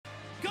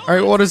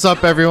Alright, what is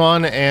up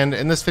everyone, and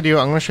in this video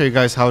I'm going to show you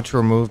guys how to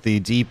remove the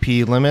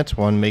DP limit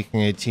when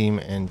making a team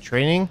in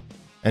training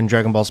and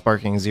Dragon Ball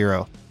Sparking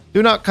Zero.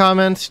 Do not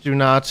comment, do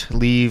not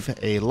leave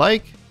a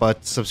like,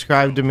 but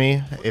subscribe to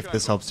me if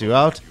this helps you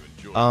out.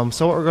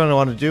 So what we're going to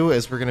want to do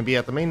is we're going to be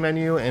at the main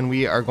menu and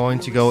we are going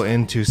to go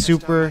into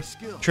Super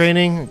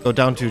Training, go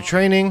down to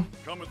Training.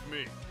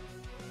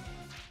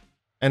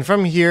 And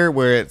from here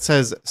where it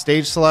says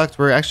Stage Select,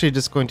 we're actually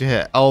just going to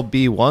hit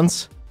LB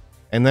once.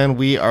 And then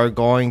we are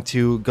going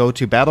to go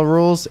to Battle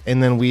Rules,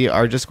 and then we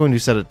are just going to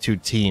set it to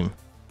Team.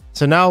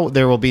 So now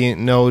there will be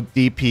no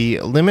DP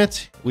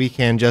limit. We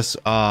can just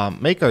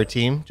make our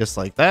team just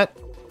like that.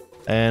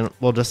 And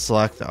we'll just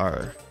select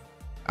our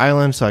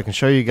island so I can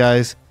show you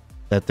guys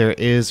that there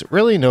is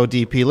really no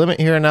DP limit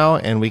here now,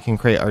 and we can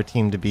create our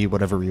team to be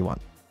whatever we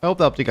want. I hope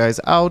that helped you guys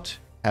out.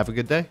 Have a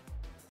good day.